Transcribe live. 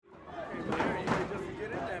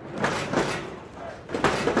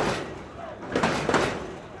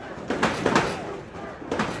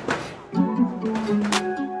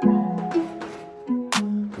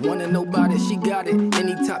ain't nobody, she got it.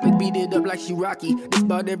 Any topic, beat it up like she Rocky. This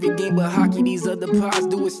about every game but hockey. These other pods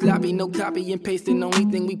do it sloppy. No copy and pasting. Only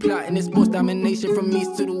thing we plotting is sports domination from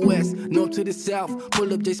east to the west, north to the south.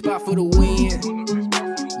 Pull up J Spot for the win.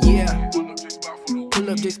 Yeah. Pull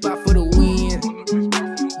up J Spot for the win.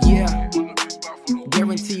 Yeah.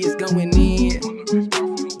 Guarantee it's going in.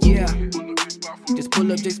 Yeah. Just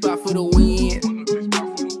pull up J Spot for the win.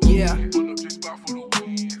 Yeah.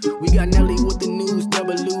 We got Nelly with the news,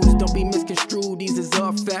 double lose. Don't be misconstrued. These is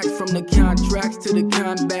all facts, from the contracts to the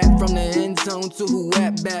combat, from the end zone to who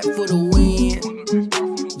at bat for the win.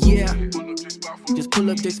 Yeah. Just pull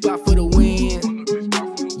up J Spot for the win.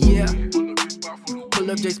 Yeah.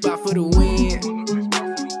 Pull up J Spot for the win.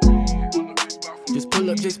 Just pull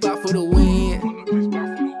up J Spot for the win.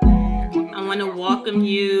 I want to welcome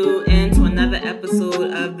you into another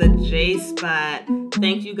episode of the J Spot.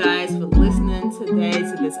 Thank you guys for listening today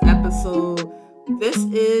to this episode. This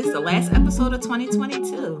is the last episode of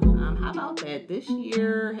 2022. How about that? This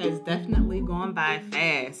year has definitely gone by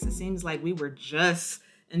fast. It seems like we were just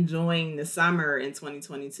enjoying the summer in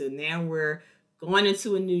 2022. Now we're going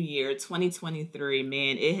into a new year, 2023.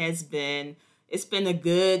 Man, it's been a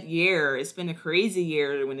good year. It's been a crazy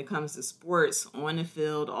year when it comes to sports, on the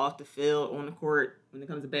field, off the field, on the court, when it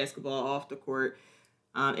comes to basketball, off the court.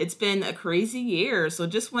 It's been a crazy year. So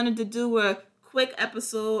just wanted to do a quick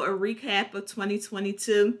episode, a recap of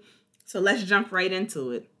 2022. So let's jump right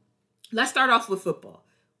into it. Let's start off with football.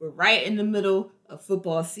 We're right in the middle of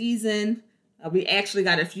football season. We actually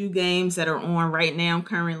got a few games that are on right now,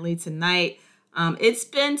 currently tonight. It's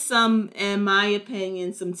been some, in my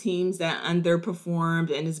opinion, some teams that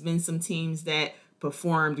underperformed, and it's been some teams that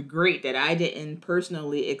performed great that I didn't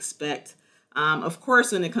personally expect. Of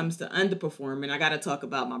course, when it comes to underperforming, I got to talk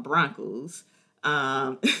about my Broncos.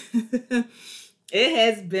 It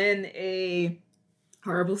has been a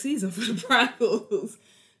horrible season for the Broncos.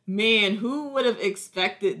 Man, who would have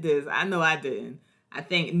expected this? I know I didn't. I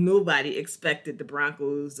think nobody expected the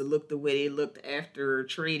Broncos to look the way they looked after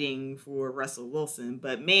trading for Russell Wilson.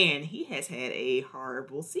 But man, he has had a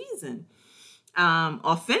horrible season.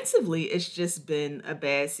 Offensively, it's just been a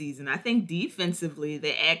bad season. I think defensively,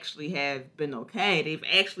 they actually have been okay. They've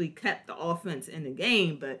actually kept the offense in the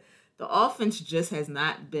game, but the offense just has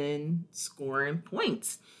not been scoring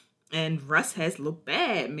points. And Russ has looked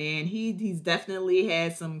bad, man. He's definitely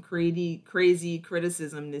had some crazy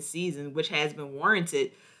criticism this season, which has been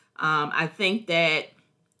warranted. I think that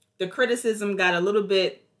the criticism got a little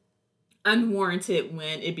bit unwarranted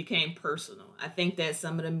when it became personal. I think that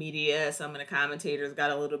some of the media, some of the commentators got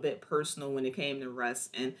a little bit personal when it came to Russ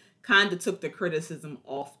and kind of took the criticism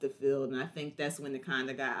off the field. And I think that's when it kind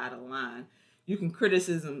of got out of line. You can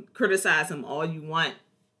criticize him all you want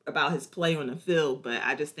about his play on the field, but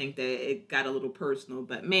I just think that it got a little personal.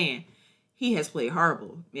 But man, he has played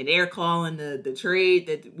horrible. And they're calling the trade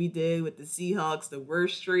that we did with the Seahawks the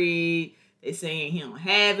worst trade. They're saying he don't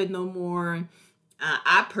have it no more.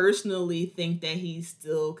 I personally think that he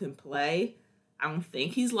still can play. I don't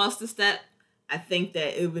think he's lost a step. I think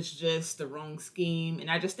that it was just the wrong scheme, and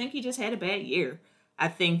I just think he just had a bad year. I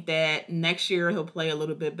think that next year he'll play a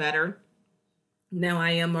little bit better. Now,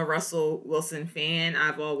 I am a Russell Wilson fan.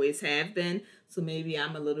 I've always have been, so maybe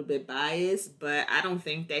I'm a little bit biased, but I don't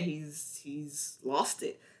think that he's lost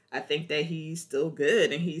it. I think that he's still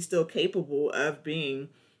good, and he's still capable of being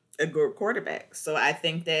a good quarterback. So I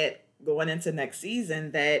think that going into next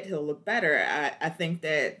season that he'll look better. I think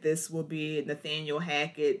that this will be Nathaniel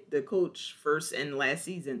Hackett, the coach, first and last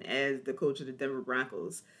season as the coach of the Denver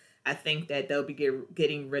Broncos. I think that they'll be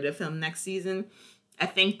getting rid of him next season. I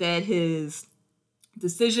think that his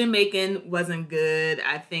decision-making wasn't good.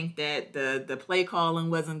 I think that the play calling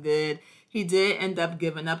wasn't good. He did end up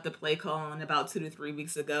giving up the play calling about 2 to 3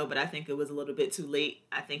 weeks ago, but I think it was a little bit too late.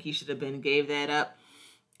 I think he should have gave that up.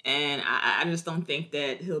 And I just don't think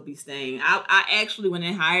that he'll be staying. I actually, when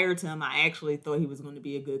they hired him, I actually thought he was going to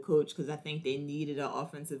be a good coach because I think they needed an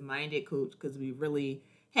offensive-minded coach because we really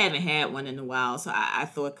haven't had one in a while. So I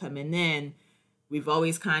thought coming in, we've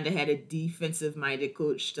always kind of had a defensive-minded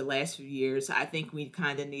coach the last few years. So I think we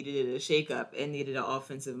kind of needed a shakeup and needed an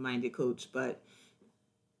offensive-minded coach. But,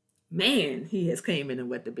 man, he has came in and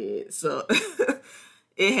wet the bed. So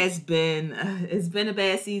it's been a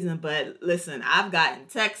bad season. But, listen, I've gotten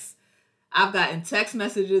text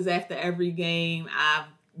messages after every game.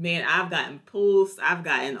 I've gotten posts. I've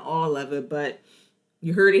gotten all of it. But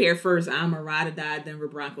you heard it here first. I'm a ride or die Denver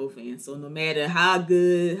Bronco fan. So no matter how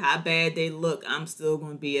good, how bad they look, I'm still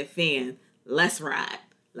going to be a fan. Let's ride.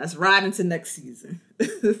 Let's ride into next season.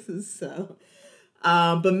 So,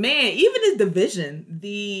 But man, even the division,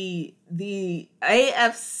 the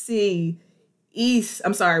AFC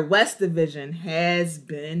West division has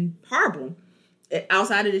been horrible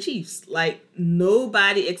outside of the Chiefs. Like,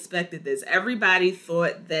 nobody expected this. Everybody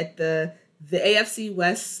thought that the AFC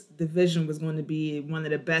West division was going to be one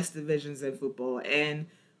of the best divisions in football, and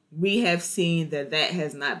we have seen that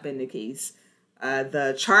has not been the case.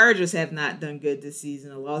 The Chargers have not done good this season.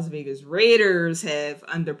 The Las Vegas Raiders have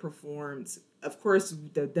underperformed. Of course,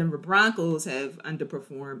 the Denver Broncos have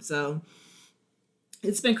underperformed. So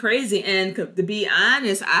it's been crazy. And to be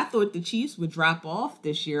honest, I thought the Chiefs would drop off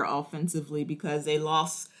this year offensively because they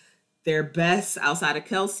lost their best outside of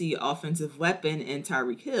Kelsey offensive weapon in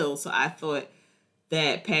Tyreek Hill. So I thought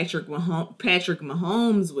that Patrick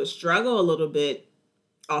Mahomes would struggle a little bit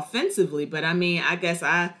offensively. But I mean, I guess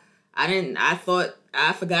I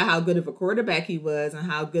forgot how good of a quarterback he was and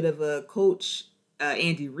how good of a coach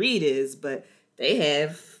Andy Reid is. But they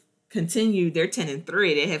have continued. They're 10-3.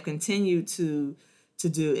 They have continued to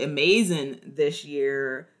do amazing this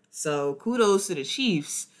year. So kudos to the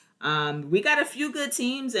Chiefs. We got a few good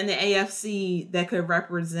teams in the AFC that could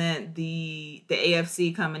represent the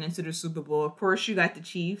AFC coming into the Super Bowl. Of course, you got the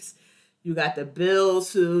Chiefs. You got the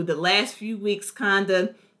Bills, who the last few weeks kind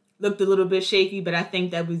of looked a little bit shaky, but I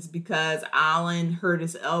think that was because Allen hurt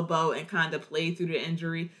his elbow and kind of played through the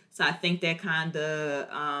injury. So I think that kind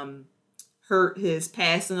of hurt his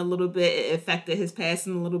passing a little bit. It affected his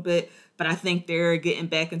passing a little bit, but I think they're getting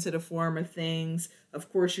back into the form of things.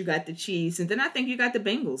 Of course, you got the Chiefs, and then I think you got the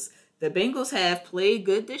Bengals. The Bengals have played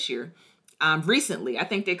good this year. Recently, I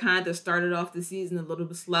think they kind of started off the season a little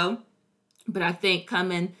bit slow, but I think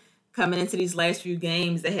coming into these last few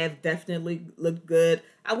games, they have definitely looked good.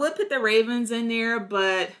 I would put the Ravens in there,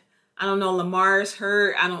 but I don't know. Lamar's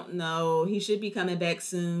hurt. I don't know. He should be coming back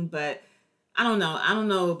soon, but I don't know. I don't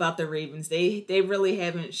know about the Ravens. They really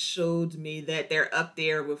haven't showed me that they're up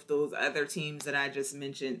there with those other teams that I just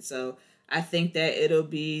mentioned. So I think that it'll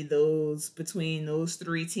be between those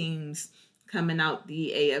three teams coming out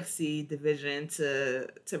the AFC division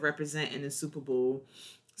to represent in the Super Bowl.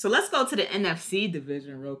 So let's go to the NFC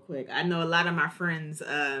division real quick. I know a lot of my friends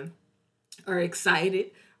are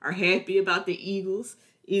excited, are happy about the Eagles.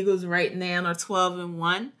 Eagles right now are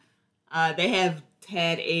 12-1. They have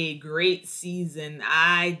had a great season.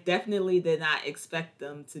 I definitely did not expect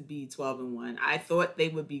them to be 12-1. I thought they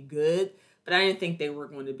would be good, but I didn't think they were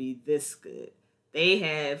going to be this good. They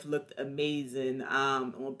have looked amazing.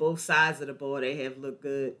 On both sides of the ball, they have looked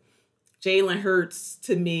good. Jalen Hurts,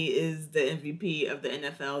 to me, is the MVP of the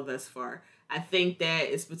NFL thus far. I think that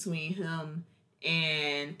it's between him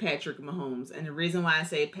and Patrick Mahomes. And the reason why I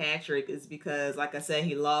say Patrick is because, like I said,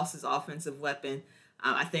 he lost his offensive weapon.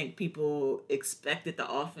 I think people expected the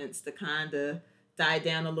offense to kind of die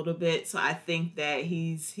down a little bit. So I think that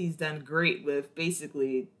he's done great with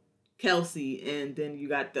basically Kelsey. And then you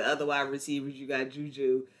got the other wide receivers. You got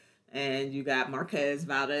Juju and you got Marquez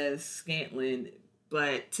Valdes-Scantling.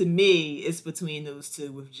 But to me, it's between those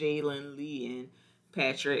two with Jalen, Lee, and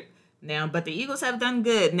Patrick. Now, but the Eagles have done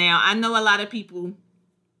good. Now, I know a lot of people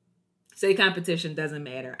say competition doesn't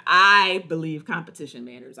matter. I believe competition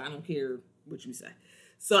matters. I don't care what you say.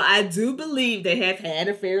 So I do believe they have had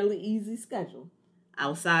a fairly easy schedule.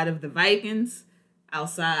 Outside of the Vikings,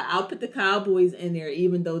 I'll put the Cowboys in there,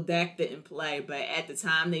 even though Dak didn't play. But at the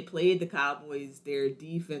time they played the Cowboys, their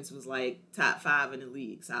defense was like top 5 in the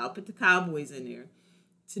league. So I'll put the Cowboys in there.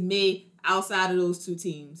 To me, outside of those two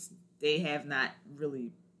teams, they have not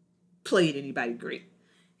really played anybody great.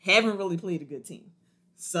 Haven't really played a good team.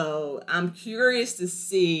 So I'm curious to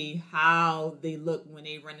see how they look when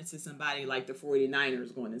they run into somebody like the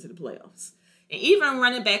 49ers going into the playoffs. And even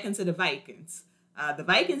running back into the Vikings. The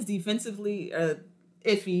Vikings defensively are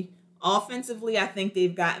iffy. Offensively, I think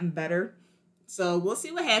they've gotten better. So we'll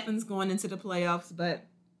see what happens going into the playoffs. But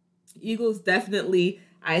Eagles definitely,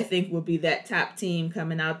 I think, will be that top team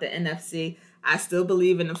coming out the NFC. I still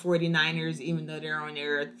believe in the 49ers, even though they're on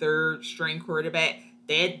their third string quarterback.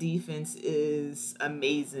 That defense is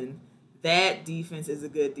amazing. That defense is a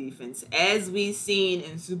good defense. As we've seen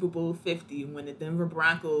in Super Bowl 50, when the Denver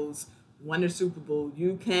Broncos won the Super Bowl,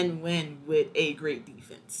 you can win with a great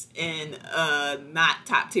defense and not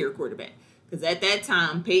top-tier quarterback. Because at that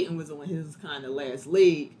time, Peyton was on his kind of last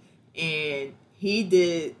leg, and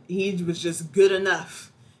he was just good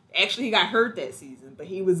enough. Actually, he got hurt that season, but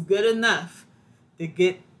he was good enough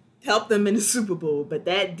to help them in the Super Bowl. But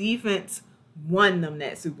that defense won them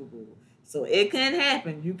that Super Bowl. So it can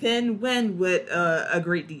happen. You can win with a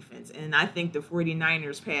great defense. And I think the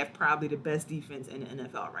 49ers have probably the best defense in the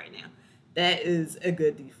NFL right now. That is a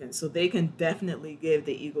good defense. So they can definitely give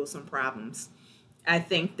the Eagles some problems. I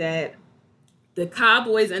think that the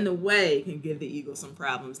Cowboys in the way can give the Eagles some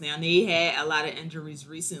problems. Now, they had a lot of injuries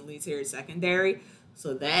recently to their secondary,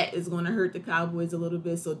 so that is going to hurt the Cowboys a little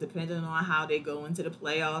bit. So depending on how they go into the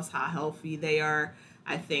playoffs, how healthy they are,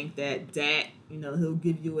 I think that Dak, he'll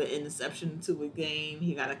give you an interception to a game.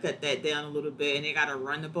 He got to cut that down a little bit, and they got to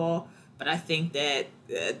run the ball. But I think that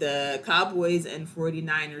the Cowboys and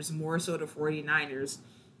 49ers, more so the 49ers,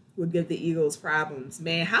 would give the Eagles problems.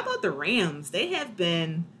 Man, how about the Rams? They have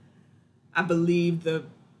been, I believe,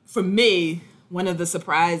 for me, one of the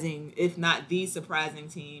surprising, if not the surprising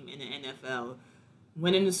team in the NFL.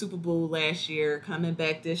 Winning the Super Bowl last year, coming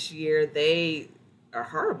back this year, they are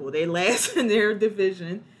horrible. They last in their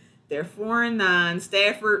division. They're 4-9.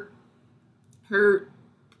 Stafford hurt,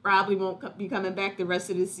 probably won't be coming back the rest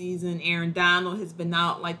of the season. Aaron Donald has been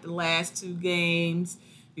out like the last 2 games.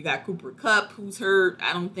 You got Cooper Kupp, who's hurt.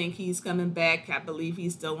 I don't think he's coming back. I believe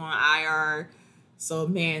he's still on IR. So,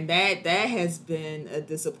 man, that has been a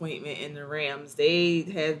disappointment in the Rams. They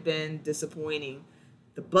have been disappointing.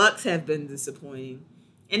 The Bucks have been disappointing.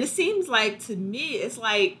 And it seems like, to me, it's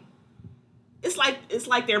like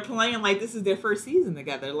they're playing like this is their first season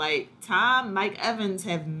together. Like, Mike Evans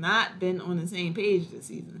have not been on the same page this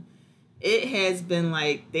season. It has been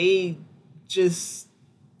like they just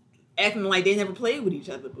acting like they never played with each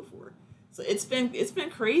other before. So it's been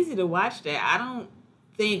crazy to watch that. I don't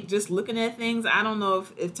think, just looking at things, I don't know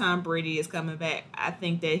if Tom Brady is coming back. I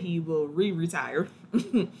think that he will retire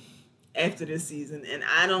after this season, and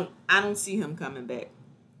I don't see him coming back.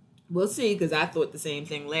 We'll see, because I thought the same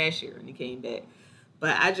thing last year and he came back.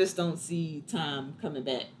 But I just don't see Tom coming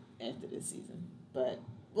back after this season. But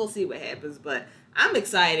we'll see what happens. But I'm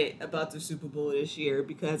excited about the Super Bowl this year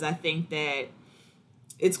because I think that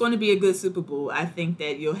it's going to be a good Super Bowl. I think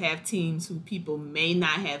that you'll have teams who people may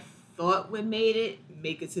not have thought would make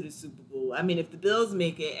it to the Super Bowl. I mean, if the Bills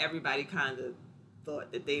make it, everybody kind of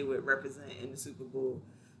thought that they would represent in the Super Bowl.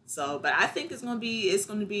 So, but I think it's going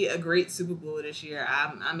to be a great Super Bowl this year.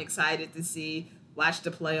 I'm excited to watch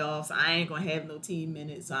the playoffs. I ain't going to have no team in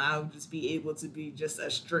it, so I'll just be able to be just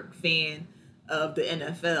a strict fan of the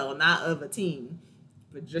NFL, not of a team,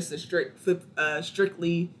 but just a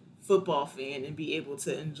strictly football fan and be able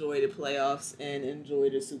to enjoy the playoffs and enjoy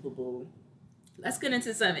the Super Bowl. Let's get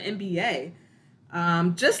into some NBA.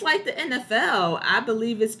 Just like the NFL, I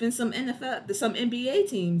believe it's been some NBA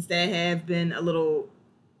teams that have been a little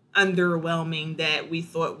underwhelming that we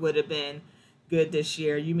thought would have been good this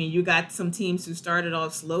year. You got some teams who started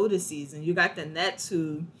off slow this season. You got the Nets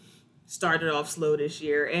who started off slow this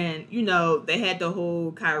year, and they had the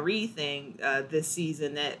whole Kyrie thing this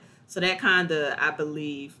season that kind of, I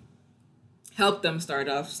believe, helped them start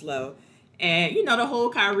off slow. And the whole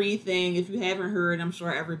Kyrie thing, if you haven't heard, I'm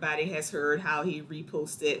sure everybody has heard how he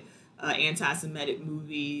reposted an anti-Semitic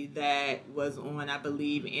movie that was on, I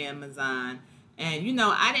believe, Amazon. And,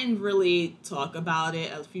 I didn't really talk about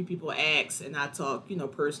it. A few people asked, and I talk,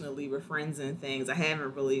 personally with friends and things. I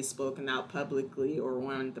haven't really spoken out publicly or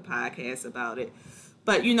on the podcast about it.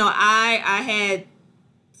 But, I had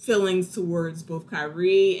feelings towards both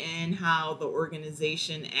Kyrie and how the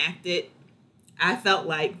organization acted. I felt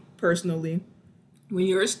like, personally, when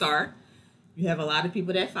you're a star, you have a lot of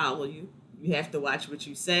people that follow you. You have to watch what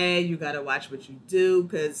you say. You got to watch what you do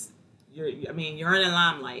because you're in the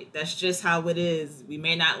limelight. That's just how it is. We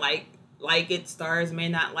may not like it. Stars may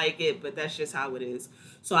not like it, but that's just how it is.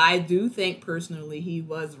 So I do think personally he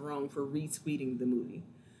was wrong for retweeting the movie.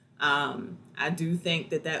 I do think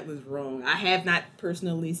that was wrong. I have not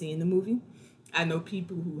personally seen the movie. I know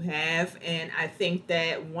people who have, and I think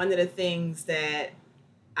that one of the things that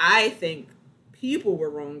I think people were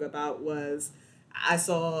wrong about was I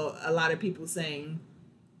saw a lot of people saying,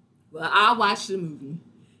 well, I watched the movie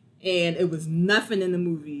and it was nothing in the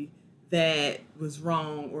movie that was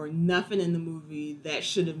wrong or nothing in the movie that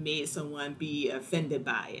should have made someone be offended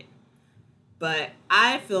by it. But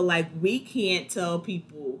I feel like we can't tell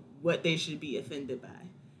people what they should be offended by.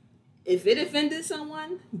 If it offended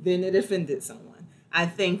someone, then it offended someone. I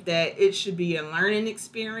think that it should be a learning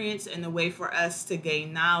experience and a way for us to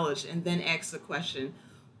gain knowledge and then ask the question,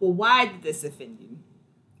 well, why did this offend you?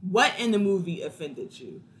 What in the movie offended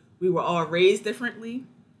you? We were all raised differently.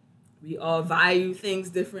 We all value things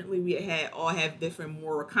differently. We all have different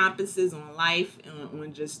moral compasses on life and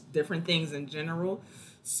on just different things in general.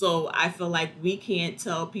 So I feel like we can't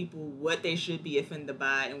tell people what they should be offended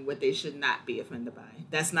by and what they should not be offended by.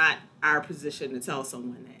 That's not our position to tell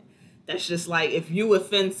someone that. That's just like if you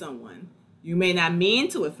offend someone, you may not mean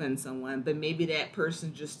to offend someone, but maybe that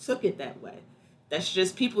person just took it that way. That's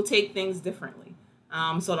just people take things differently.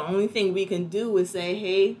 So the only thing we can do is say,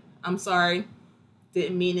 hey, I'm sorry.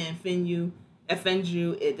 Didn't mean to offend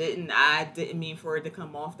you. It didn't. I didn't mean for it to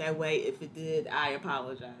come off that way. If it did, I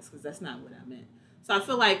apologize because that's not what I meant. So I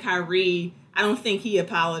feel like Kyrie, I don't think he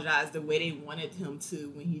apologized the way they wanted him to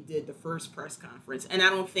when he did the first press conference. And I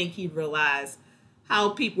don't think he realized how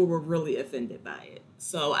people were really offended by it.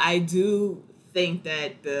 So I do think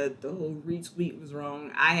that the whole retweet was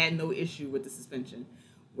wrong. I had no issue with the suspension.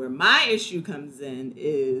 Where my issue comes in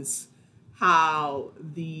is how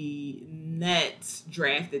the Nets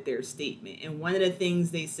drafted their statement. And one of the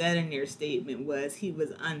things they said in their statement was he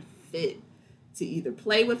was unfit to either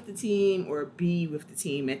play with the team or be with the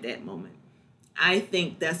team at that moment. I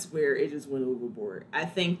think that's where it just went overboard. I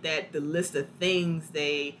think that the list of things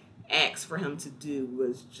they asked for him to do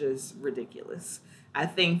was just ridiculous. I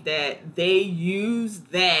think that they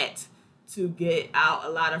used that to get out a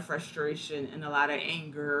lot of frustration and a lot of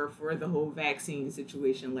anger for the whole vaccine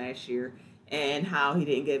situation last year and how he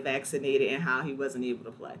didn't get vaccinated and how he wasn't able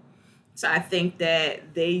to play. So I think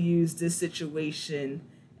that they used this situation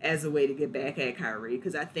as a way to get back at Kyrie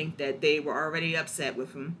because I think that they were already upset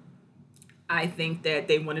with him. I think that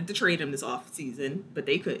they wanted to trade him this offseason, but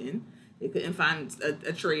they couldn't. They couldn't find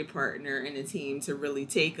a trade partner in a team to really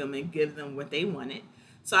take him and give them what they wanted.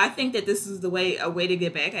 So I think that this is a way to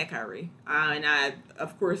get back at Kyrie. And I,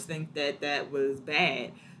 of course, think that was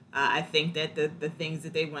bad. I think that the things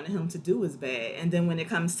that they wanted him to do was bad. And then when it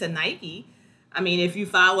comes to Nike, I mean, if you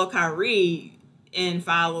follow Kyrie and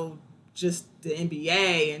follow just the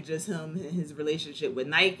NBA and just him and his relationship with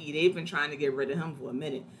Nike, they've been trying to get rid of him for a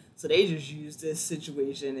minute. So they just used this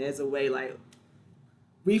situation as a way like,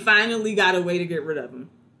 we finally got a way to get rid of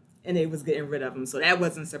him. And they was getting rid of him. So that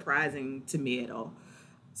wasn't surprising to me at all.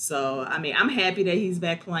 So, I mean, I'm happy that he's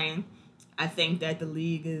back playing. I think that the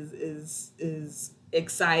league is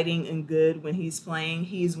exciting and good when he's playing.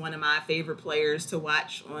 He's one of my favorite players to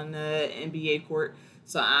watch on the NBA court.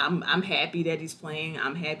 So I'm happy that he's playing.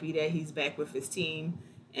 I'm happy that he's back with his team.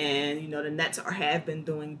 And, you know, the Nets have been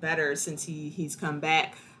doing better since he's come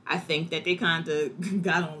back. I think that they kind of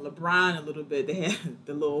got on LeBron a little bit. They had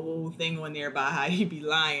the little whole thing on there about how he be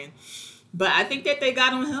lying. But I think that they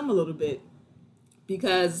got on him a little bit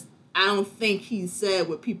because I don't think he said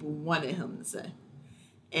what people wanted him to say.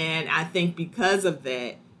 And I think because of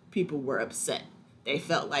that, people were upset. They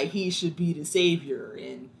felt like he should be the savior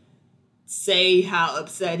and say how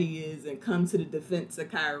upset he is and come to the defense of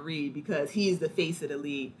Kyrie because he's the face of the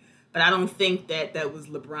league. But I don't think that was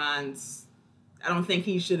LeBron's. I don't think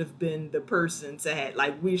he should have been the person to have,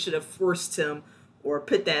 like, we should have forced him or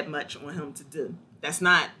put that much on him to do. That's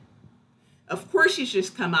not, of course he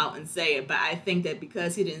should come out and say it, but I think that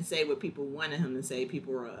because he didn't say what people wanted him to say,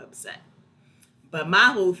 people were upset. But my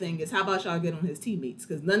whole thing is, how about y'all get on his teammates?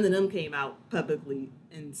 Because none of them came out publicly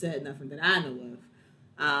and said nothing that I know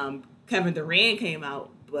of. Kevin Durant came out,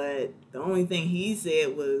 but the only thing he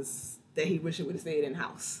said was that he wished it would have stayed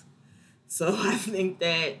in-house. So I think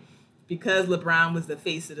that because LeBron was the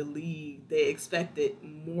face of the league, they expected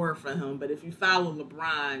more from him. But if you follow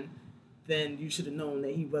LeBron, then you should have known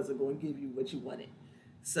that he wasn't going to give you what you wanted.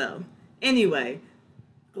 So, anyway,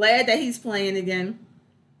 glad that he's playing again.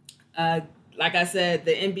 Like I said,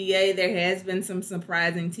 the NBA, there has been some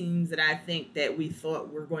surprising teams that I think that we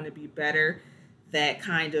thought were going to be better that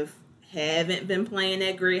kind of haven't been playing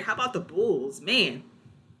that great. How about the Bulls? Man,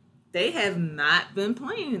 they have not been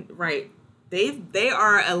playing right. They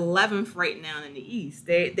are 11th right now in the East.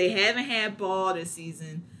 They haven't had Ball this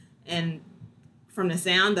season, and from the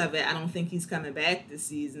sound of it, I don't think he's coming back this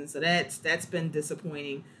season. So that's been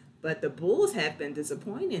disappointing. But the Bulls have been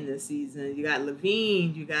disappointing this season. You got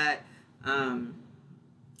LaVine, you got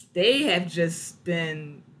they have just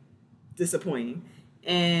been disappointing.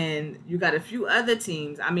 And you got a few other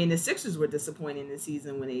teams. I mean, the Sixers were disappointing this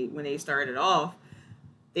season when they started off.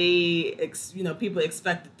 People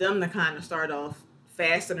expected them to kind of start off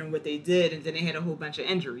faster than what they did, and then they had a whole bunch of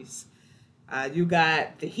injuries. You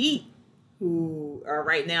got the Heat, who are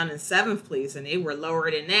right now in 7th place, and they were lower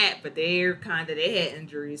than that, but they had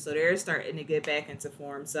injuries, so they're starting to get back into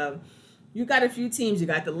form. So you got a few teams. You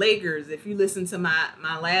got the Lakers. If you listen to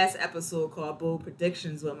my last episode called Bold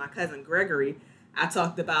Predictions with my cousin Gregory, I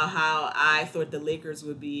talked about how I thought the Lakers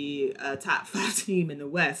would be a top 5 team in the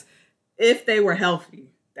West if they were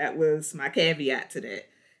healthy. That was my caveat to that.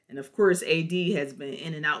 And of course, AD has been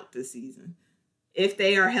in and out this season. If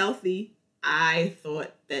they are healthy, I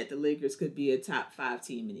thought that the Lakers could be a top 5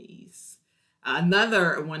 team in the East.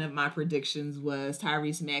 Another one of my predictions was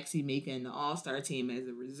Tyrese Maxey making the All-Star team as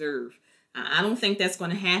a reserve. I don't think that's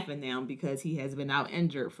going to happen now because he has been out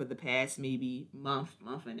injured for the past maybe month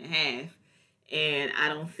and a half. And I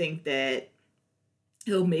don't think that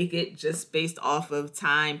he'll make it just based off of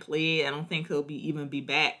time played. I don't think he'll even be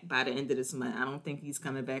back by the end of this month. I don't think he's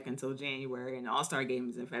coming back until January, and the All-Star game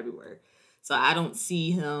is in February. So I don't see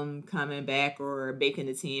him coming back or making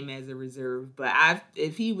the team as a reserve. But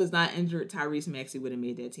if he was not injured, Tyrese Maxey would have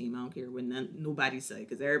made that team. I don't care what nobody say,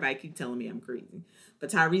 because everybody keep telling me I'm crazy. But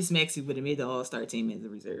Tyrese Maxey would have made the All-Star team as a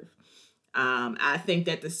reserve. I think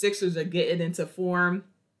that the Sixers are getting into form.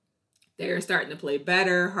 They're starting to play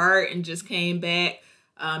better. Harden just came back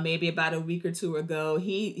maybe about a week or two ago.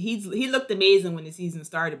 He looked amazing when the season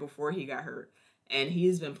started before he got hurt. And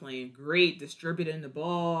he's been playing great, distributing the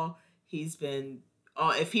ball. He's been,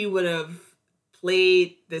 if he would have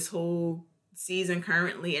played this whole season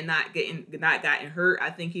currently and not gotten hurt, I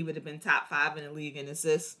think he would have been top 5 in the league in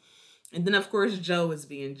assists. And then, of course, Joe is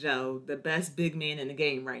being Joe, the best big man in the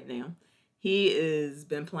game right now. He has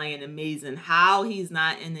been playing amazing. How he's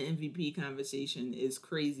not in the MVP conversation is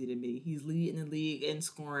crazy to me. He's leading the league in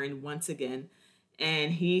scoring once again,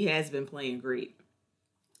 and he has been playing great.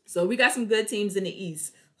 So we got some good teams in the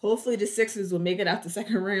East. Hopefully the Sixers will make it out the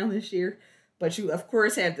second round this year. But you, of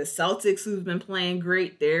course, have the Celtics, who've been playing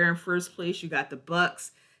great. They're in first place. You got the Bucks.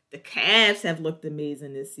 The Cavs have looked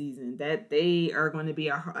amazing this season. That they are going to be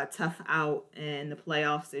a tough out in the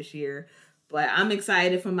playoffs this year. But I'm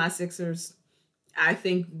excited for my Sixers. I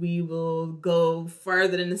think we will go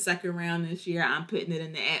further than the second round this year. I'm putting it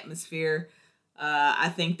in the atmosphere.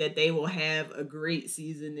 I think that they will have a great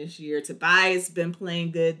season this year. Tobias been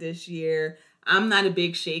playing good this year. I'm not a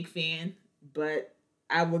big Shake fan, but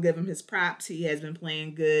I will give him his props. He has been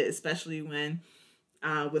playing good, especially when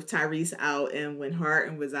with Tyrese out and when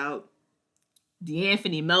Harden was out.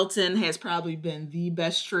 DeAnthony Melton has probably been the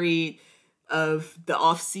best trade of the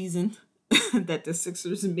offseason that the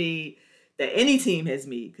Sixers made, that any team has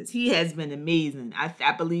made, because he has been amazing.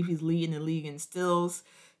 I believe he's leading the league in steals.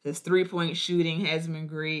 His three-point shooting has been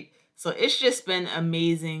great. So it's just been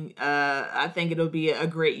amazing. I think it'll be a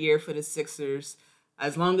great year for the Sixers,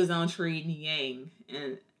 as long as I don't trade Niang.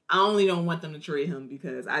 And I only don't want them to trade him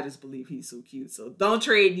because I just believe he's so cute. So don't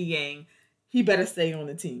trade Niang. He better stay on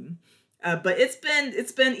the team. But it's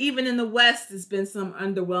been even in the West, it's been some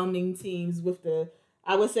underwhelming teams with the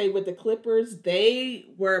Clippers. They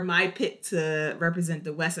were my pick to represent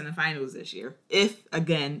the West in the finals this year, if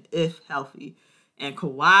healthy. And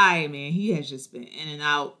Kawhi, man, he has just been in and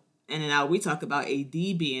out. We talk about AD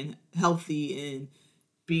being healthy and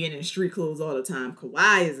being in street clothes all the time.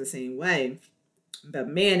 Kawhi is the same way. But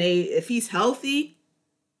man, if he's healthy,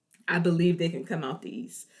 I believe they can come out the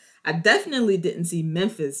East. I definitely didn't see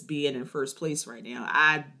Memphis being in first place right now.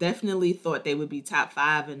 I definitely thought they would be top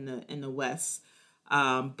 5 in the West.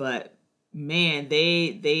 But man,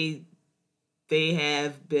 they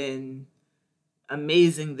have been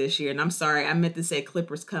amazing this year. And I'm sorry, I meant to say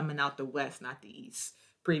Clippers coming out the West, not the East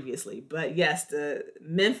previously. But yes, the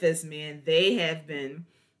Memphis, man, they've been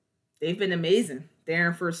amazing. They're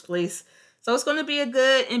in first place. So it's going to be a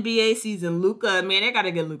good NBA season. Luka, man, they got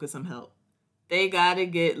to get Luka some help.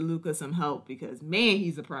 Because, man,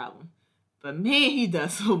 he's a problem. But, man, he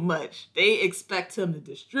does so much. They expect him to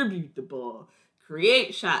distribute the ball,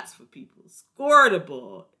 create shots for people, score the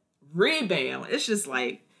ball, rebound. It's just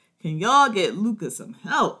like, can y'all get Luka some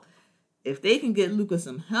help? If they can get Luka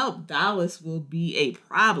some help, Dallas will be a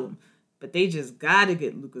problem. But they just got to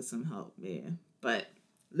get Luka some help, man. But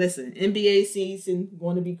listen, NBA season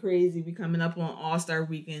going to be crazy. We coming up on All-Star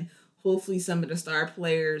Weekend. Hopefully some of the star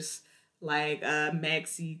players like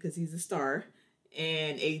Maxey, because he's a star,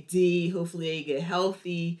 and AD, hopefully they get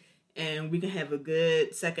healthy and we can have a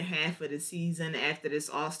good second half of the season after this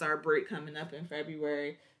All-Star break coming up in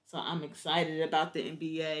February. So I'm excited about the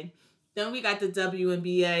NBA. Then we got the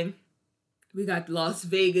WNBA. We got Las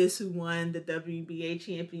Vegas, who won the WNBA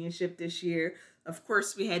championship this year. Of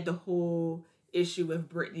course, we had the whole issue with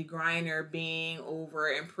Brittany Griner being over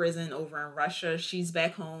in prison over in Russia. She's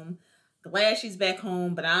back home. Glad she's back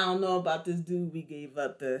home, but I don't know about this dude we gave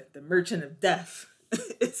up, the Merchant of Death.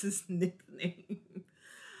 It's his nickname.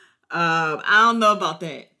 I don't know about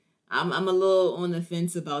that. I'm a little on the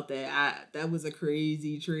fence about that. That was a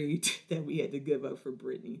crazy trade that we had to give up for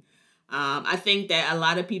Brittany. I think that a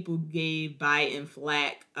lot of people gave Biden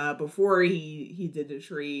flack before he did the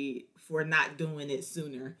trade for not doing it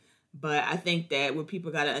sooner. But I think that what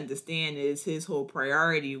people got to understand is his whole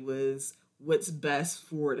priority was what's best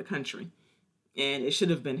for the country. And it should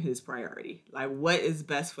have been his priority. Like, what is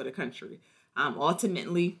best for the country?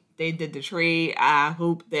 Ultimately, they did the trade. I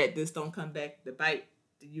hope that this don't come back to bite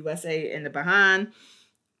the USA in the behind.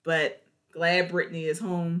 But glad Brittany is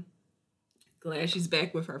home. Glad she's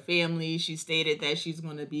back with her family. She stated that she's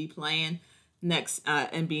going to be playing next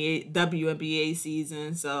WNBA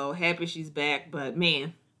season. So happy she's back. But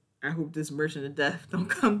man, I hope this Merchant of Death don't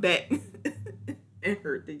come back and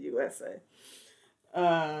hurt the USA.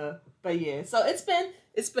 But yeah, so it's been.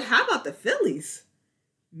 How about the Phillies?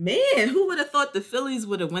 Man, who would have thought the Phillies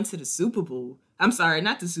would have went to the Super Bowl? I'm sorry,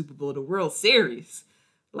 not the Super Bowl, the World Series.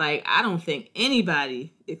 Like, I don't think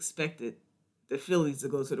anybody expected the Phillies to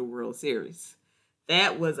go to the World Series.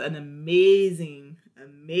 That was an amazing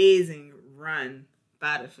run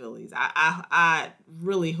by the Phillies. I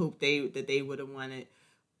really hope that they would have won it.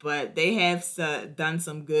 But they have done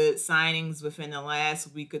some good signings within the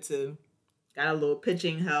last week or two. Got a little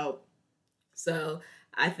pitching help. So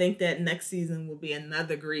I think that next season will be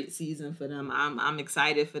another great season for them. I'm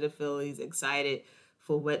excited for the Phillies, excited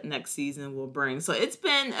for what next season will bring. So it's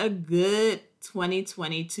been a good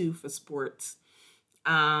 2022 for sports.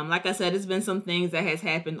 Like I said, it's been some things that has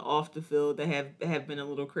happened off the field that have been a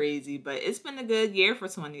little crazy, but it's been a good year for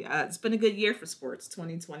it's been a good year for sports,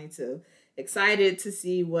 2022. Excited to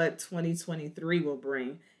see what 2023 will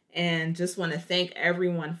bring, and just want to thank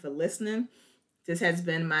everyone for listening. This has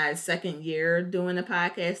been my second year doing a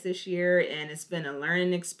podcast this year, and it's been a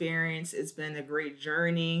learning experience. It's been a great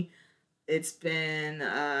journey. It's been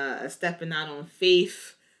a stepping out on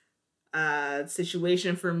faith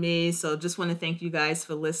situation for me. So just want to thank you guys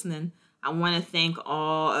for listening. I want to thank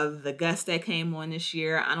all of the guests that came on this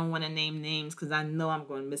year. I don't want to name names because I know I'm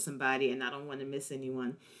going to miss somebody, and I don't want to miss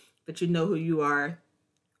anyone. But you know who you are.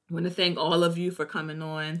 I want to thank all of you for coming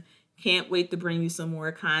on. Can't wait to bring you some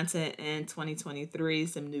more content in 2023,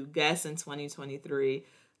 some new guests in 2023.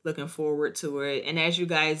 Looking forward to it. And as you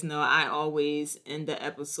guys know, I always end the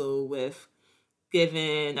episode with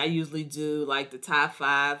I usually do like the top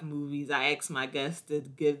 5 movies. I ask my guests to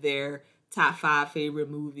give their top 5 favorite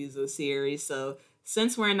movies or series. So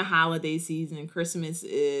since we're in the holiday season, Christmas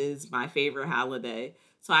is my favorite holiday.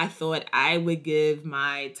 So I thought I would give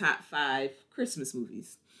my top 5 Christmas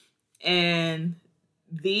movies. And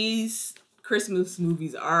these Christmas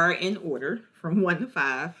movies are in order from 1 to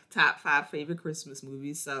 5, top 5 favorite Christmas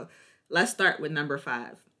movies. So let's start with number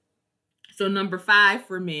 5. So number 5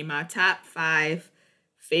 for me, my top 5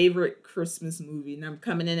 favorite Christmas movie,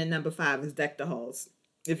 coming in at number 5 is Deck the Halls.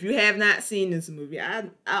 If you have not seen this movie, I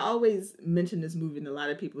always mention this movie and a lot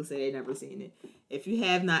of people say they've never seen it. If you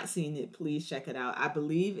have not seen it, please check it out. I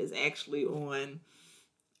believe it's actually on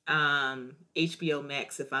HBO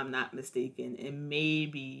Max, if I'm not mistaken. And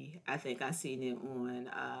maybe I think I've seen it on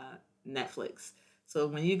Netflix. So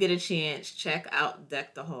when you get a chance, check out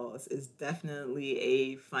Deck the Halls. It's definitely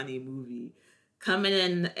a funny movie. Coming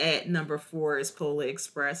in at number 4 is Polar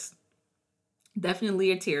Express.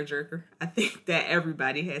 Definitely a tearjerker. I think that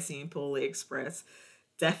everybody has seen Polar Express.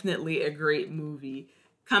 Definitely a great movie.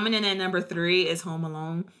 Coming in at number 3 is Home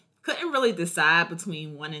Alone. Couldn't really decide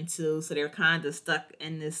between 1 and 2, so they're kind of stuck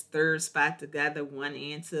in this third spot together, 1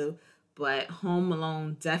 and 2. But Home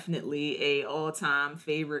Alone, definitely a all-time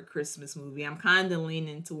favorite Christmas movie. I'm kind of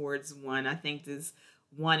leaning towards 1. I think this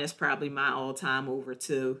 1 is probably my all-time over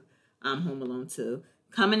 2. Home Alone 2.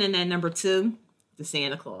 Coming in at number 2, The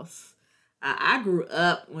Santa Claus. I grew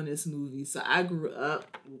up on this movie, so I grew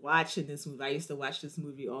up watching this movie. I used to watch this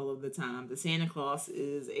movie all of the time. The Santa Claus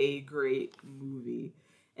is a great movie.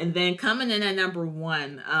 And then coming in at number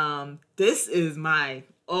 1, this is my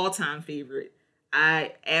all-time favorite.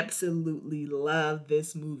 I absolutely love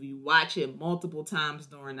this movie. Watch it multiple times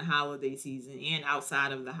during the holiday season and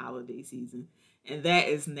outside of the holiday season. And that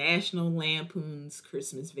is National Lampoon's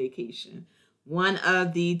Christmas Vacation. One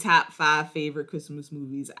of the top 5 favorite Christmas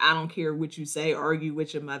movies. I don't care what you say, argue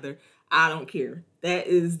with your mother. I don't care. That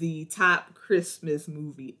is the top Christmas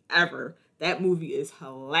movie ever. That movie is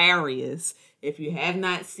hilarious. If you have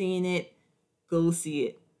not seen it, go see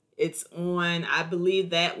it. It's on, I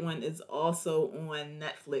believe that one is also on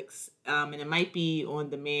Netflix. And it might be on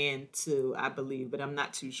demand too, I believe, but I'm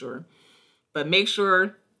not too sure. But make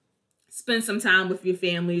sure, spend some time with your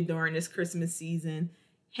family during this Christmas season.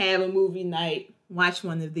 Have a movie night. Watch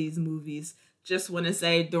one of these movies. Just want to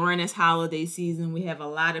say, during this holiday season, we have a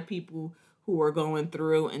lot of people who are going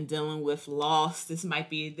through and dealing with loss. This might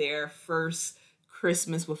be their first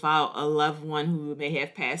Christmas without a loved one who may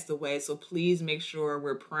have passed away. So please make sure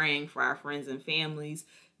we're praying for our friends and families.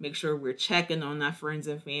 Make sure we're checking on our friends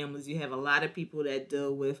and families. You have a lot of people that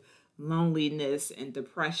deal with loneliness and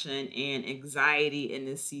depression and anxiety in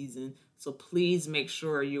this season. So please make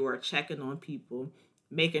sure you are checking on people,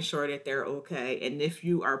 making sure that they're okay. And if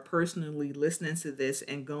you are personally listening to this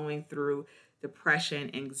and going through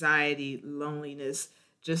depression, anxiety, loneliness,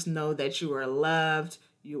 just know that you are loved,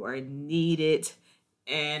 you are needed,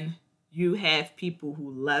 and you have people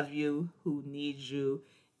who love you, who need you,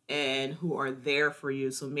 and who are there for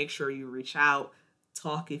you. So make sure you reach out,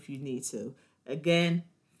 talk if you need to. Again,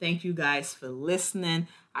 thank you guys for listening.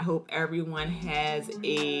 I hope everyone has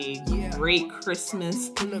a great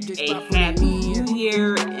Christmas, a happy New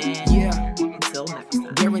Year, and until next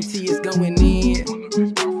time. Guarantee it's going in.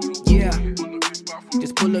 Yeah.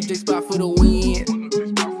 Just pull up J-Spot for the win.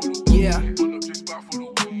 Yeah.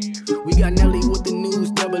 We got Nelly with the news,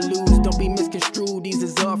 double lose. Don't be misconstrued. These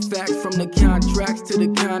is all facts. From the contracts to the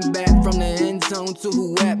combat, from the end zone to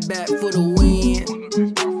who at bat for the win.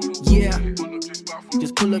 Yeah.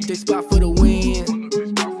 Just pull up J-Spot for the win.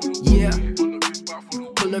 Yeah.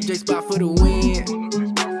 Pull up J-Spot for the win.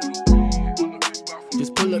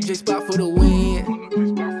 Just pull up J-Spot for the win.